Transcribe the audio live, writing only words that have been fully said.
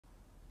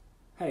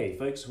Hey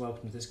folks,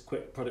 welcome to this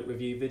quick product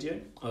review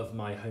video of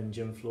my home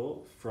gym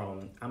floor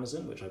from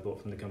Amazon, which I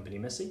bought from the company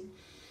Missy.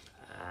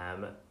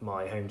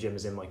 My home gym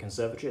is in my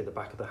conservatory at the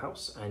back of the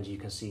house, and you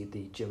can see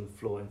the gym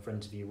floor in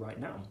front of you right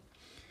now.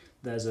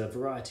 There's a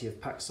variety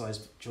of pack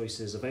size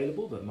choices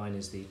available, but mine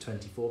is the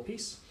 24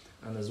 piece,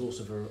 and there's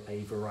also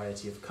a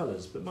variety of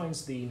colours, but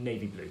mine's the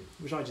navy blue,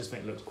 which I just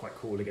think looks quite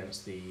cool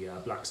against the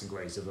blacks and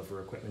greys of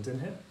other equipment in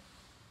here.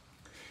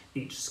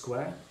 Each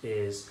square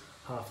is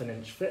 1/2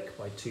 inch thick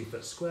by 2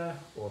 foot square,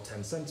 or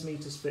 10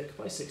 centimetres thick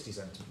by 60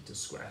 centimetres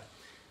square.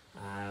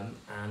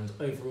 And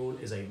overall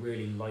is a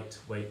really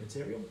lightweight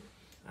material,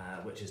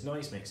 which is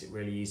nice, makes it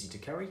really easy to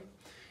carry.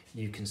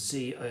 You can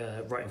see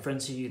right in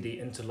front of you the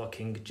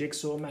interlocking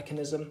jigsaw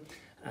mechanism.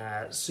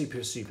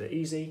 Super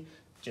easy,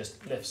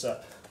 just lifts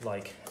up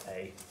like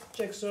a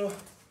jigsaw.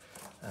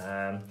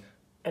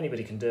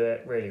 Anybody can do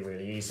it,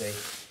 really easy.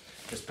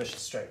 Just push it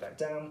straight back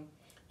down.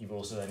 You've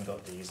also then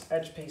got these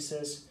edge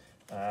pieces,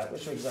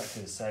 which are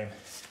exactly the same,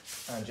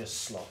 and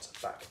just slot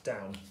back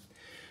down.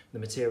 The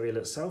material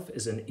itself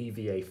is an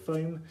EVA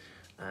foam,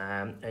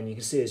 and you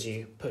can see as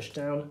you push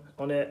down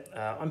on it,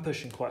 I'm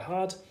pushing quite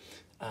hard.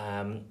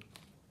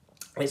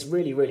 It's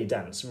really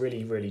dense,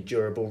 really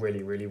durable,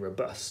 really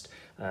robust.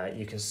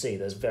 You can see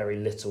there's very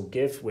little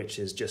give, which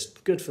is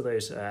just good for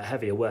those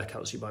heavier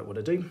workouts you might want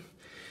to do.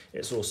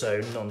 It's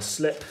also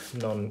non-slip,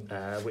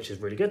 which is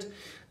really good.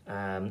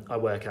 I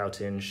work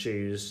out in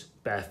shoes,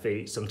 bare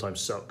feet, sometimes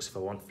socks if I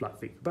want flat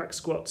feet for back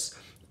squats.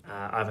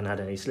 I haven't had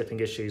any slipping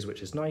issues,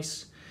 which is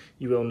nice.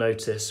 You will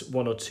notice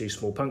 1 or 2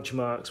 small puncture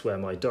marks where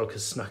my dog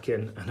has snuck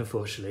in and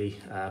unfortunately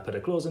put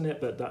her claws in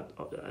it, but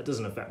that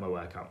doesn't affect my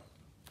workout.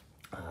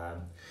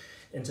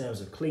 In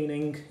terms of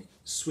cleaning,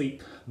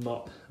 sweep,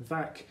 mop,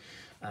 vac,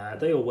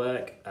 they all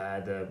work.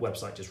 The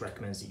website just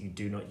recommends that you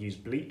do not use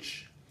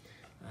bleach.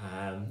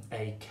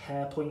 A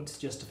care point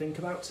just to think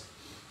about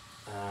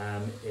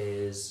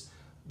is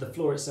the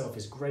floor itself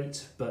is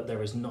great, but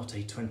there is not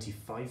a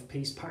 25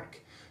 piece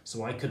pack,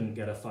 so I couldn't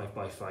get a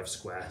 5x5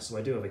 square, so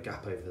I do have a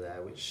gap over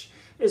there, which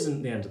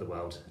isn't the end of the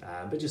world,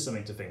 but just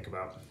something to think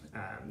about.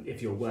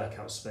 If your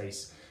workout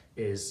space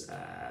is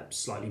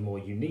slightly more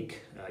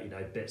unique,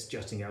 bits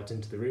jutting out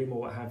into the room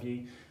or what have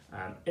you,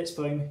 it's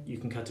foam. You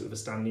can cut it with a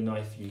Stanley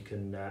knife, you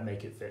can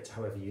make it fit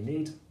however you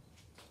need.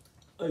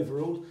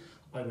 Overall,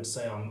 I would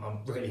say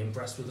I'm really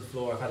impressed with the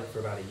floor. I've had it for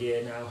about a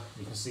year now.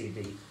 You can see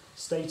the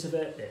state of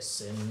it.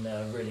 It's in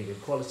really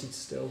good quality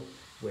still,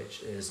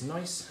 which is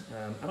nice,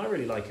 and I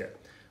really like it.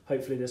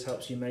 Hopefully this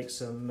helps you make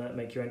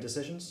your own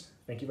decisions.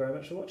 Thank you very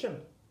much for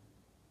watching.